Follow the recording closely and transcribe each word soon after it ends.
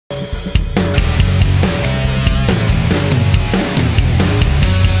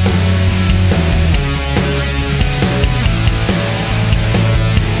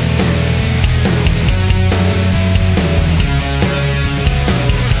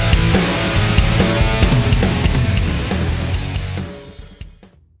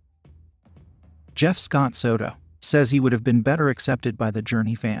JEFFSCOTTSOTO says he would have been better accepted by the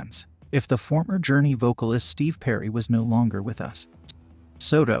Journey fans if the former Journey vocalist STEVEPERRY was no longer with us.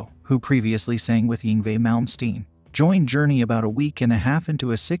 Soto, who previously sang with Yngwie Malmsteen, joined Journey about a week and a half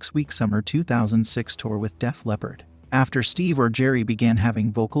into a 6-week summer 2006 tour with Def Leppard, after Steve or Jerry began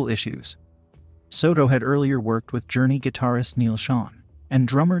having vocal issues. Soto had earlier worked with Journey guitarist Neil Schon and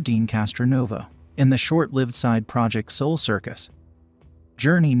drummer Dean Castronovo in the short-lived side project Soul Circus.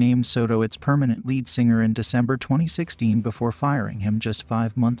 Journey named Soto its permanent lead singer in December 2016 before firing him just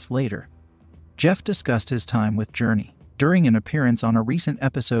 5 months later. Jeff discussed his time with Journey during an appearance on a recent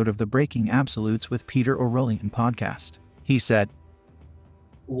episode of the Breaking Absolutes with Peter ORULLIAN podcast. He said,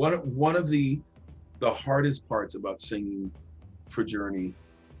 One of the hardest parts about singing for Journey,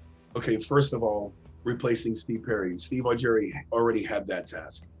 okay, first of all, replacing STEVEPERRY. Steve or Jerry already had that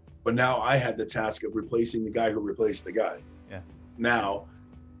task, but now I had the task of replacing the guy who replaced the guy. Yeah. Now,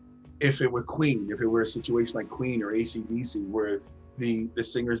 if it were Queen, if it were a situation like Queen or AC/DC where the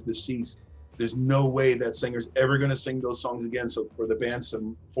singer's deceased, there's no way that singer's ever going to sing those songs again. So for the band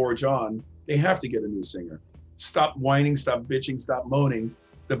to forge on, they have to get a new singer. Stop whining, stop bitching, stop moaning.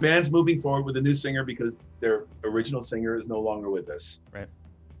 The band's moving forward with a new singer because their original singer is no longer with us. Right.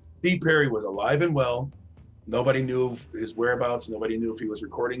 STEVEPERRY was alive and well. Nobody knew his whereabouts. Nobody knew if he was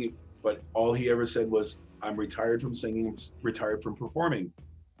recording it, but all he ever said was, I'm retired from singing, I'm retired from performing.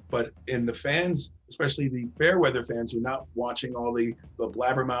 But in the fans, especially the Fairweather fans who are not watching all the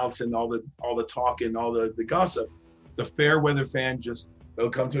blabbermouths and all the talk and all the gossip, the Fairweather fan they'll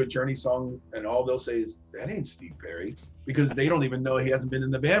come to a Journey song and all they'll say is, that ain't STEVEPERRY, because they don't even know he hasn't been in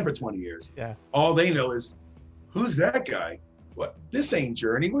the band for 20 years. Yeah. All they know is, who's that guy? What? This ain't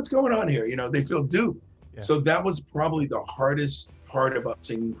Journey. What's going on here? They feel duped. Yeah. So that was probably the hardest part about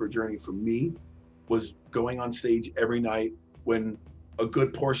singing for Journey for me, was going on stage every night when a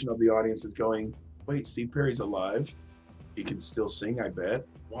good portion of the audience is going, wait, STEVEPERRY's alive. He can still sing, I bet.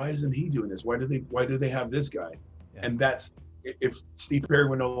 Why isn't he doing this? Why do they have this guy? Yeah. And that's, if STEVEPERRY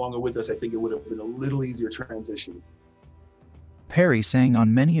were no longer with us, I think it would have been a little easier transition. Perry sang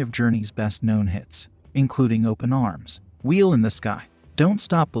on many of Journey's best-known hits, including Open Arms, Wheel in the Sky, Don't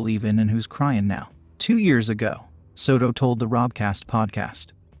Stop Believin', and Who's Cryin' Now. 2 years ago, Soto told the Robcast podcast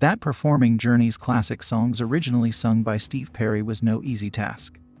that performing Journey's classic songs originally sung by STEVEPERRY was no easy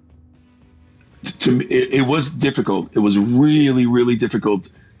task. To me, it was difficult. It was really, really difficult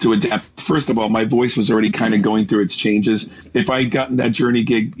to adapt. First of all, my voice was already kind of going through its changes. If I had gotten that Journey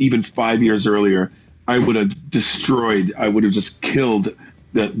gig even 5 years earlier, I would have destroyed, I would have just killed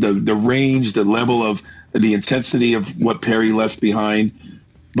the range, the level of the intensity of what Perry left behind.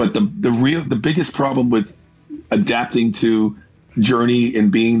 But the biggest problem with adapting to Journey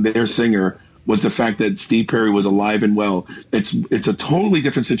and being their singer was the fact that STEVEPERRY was alive and well. It's a totally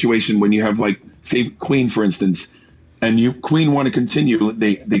different situation when you have, like, say Queen, for instance, and Queen want to continue.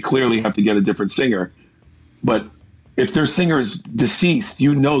 They clearly have to get a different singer. But if their singer is deceased,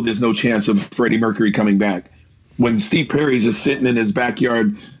 there's no chance of Freddie Mercury coming back. When STEVEPERRY's just sitting in his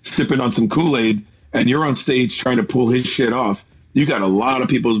backyard sipping on some Kool-Aid and you're on stage trying to pull his shit off, you got a lot of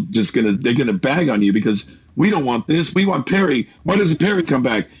people they're gonna bag on you because we don't want this. We want Perry. Why doesn't Perry come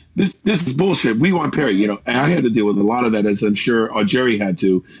back? This is bullshit. We want Perry. And I had to deal with a lot of that, as I'm sure Jerry had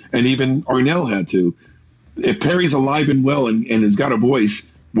to, and even Arnell had to. If Perry's alive and well and has got a voice,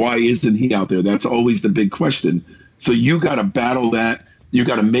 why isn't he out there? That's always the big question. So you got to battle that. You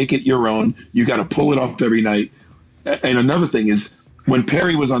got to make it your own. You got to pull it off every night. And another thing is, when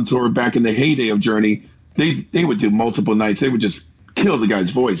Perry was on tour back in the heyday of Journey, they would do multiple nights. They would just kill the guy's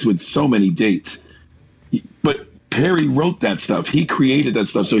voice with so many dates. But Perry wrote that stuff. He created that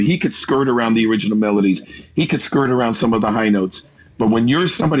stuff so he could skirt around the original melodies. He could skirt around some of the high notes. But when you're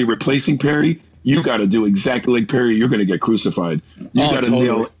somebody replacing Perry, you got to do exactly like Perry. You're going to get crucified. You got to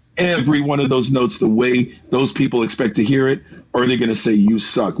nail every one of those notes the way those people expect to hear it, or they're going to say you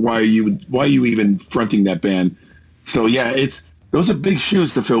suck. Why are you even fronting that band? So yeah, those are big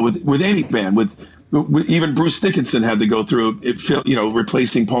shoes to fill with any band. With even Bruce Dickinson had to go through it,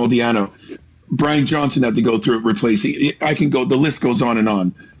 replacing Paul Di'Anno. Brian Johnson had to go through it, replacing. The list goes on and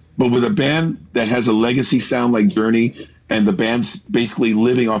on. But with a band that has a legacy sound like Journey, and the band's basically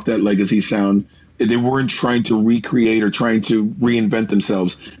living off that legacy sound, they weren't trying to recreate or trying to reinvent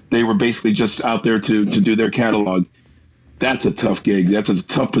themselves. They were basically just out there to do their catalog. That's a tough gig. That's a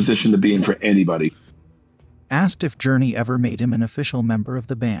tough position to be in for anybody. Asked if Journey ever made him an official member of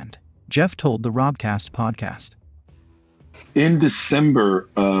the band, Jeff told the Robcast podcast. In December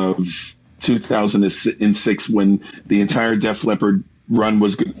of 2006, when the entire Def Leppard run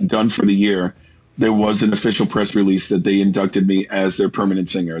was done for the year, there was an official press release that they inducted me as their permanent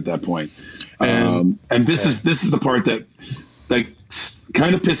singer at that point. And this is the part that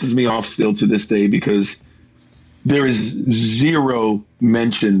kind of pisses me off still to this day, because there is zero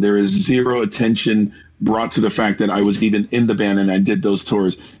mention, there is zero attention brought to the fact that I was even in the band and I did those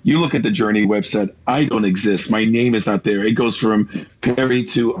tours. You look at the Journey website, I don't exist. My name is not there. It goes from Perry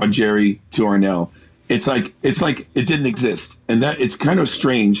to Jerry to Arnell. It's like it didn't exist. And that it's kind of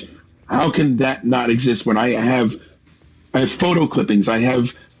strange. How can that not exist when I have photo clippings? I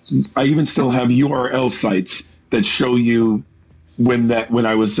even still have URL sites that show you when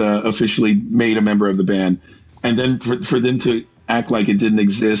I was officially made a member of the band. And then for them to act like it didn't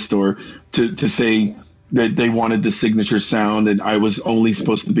exist, or to say that they wanted the signature sound and I was only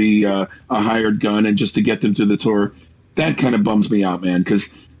supposed to be a hired gun and just to get them to the tour, that kind of bums me out, man, because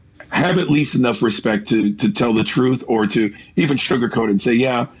have at least enough respect to tell the truth, or to even sugarcoat it and say,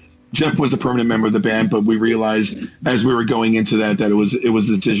 yeah, Jeff was a permanent member of the band, but we realized as we were going into that it was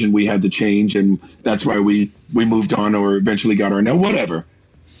the decision we had to change, and that's why we moved on, or eventually got our now, whatever.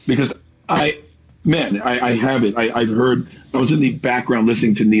 Because I have it. I've heard, I was in the background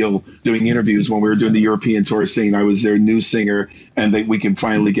listening to Neil doing interviews when we were doing the European tour, saying I was their new singer and that we can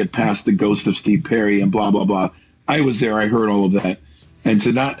finally get past the ghost of Steve Perry and blah, blah, blah. I was there. I heard all of that. And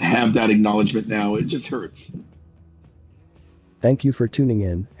to not have that acknowledgement now, it just hurts. Thank you for tuning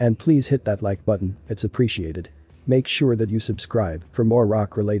in, and please hit that like button, it's appreciated. Make sure that you subscribe for more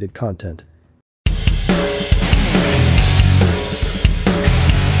rock-related content.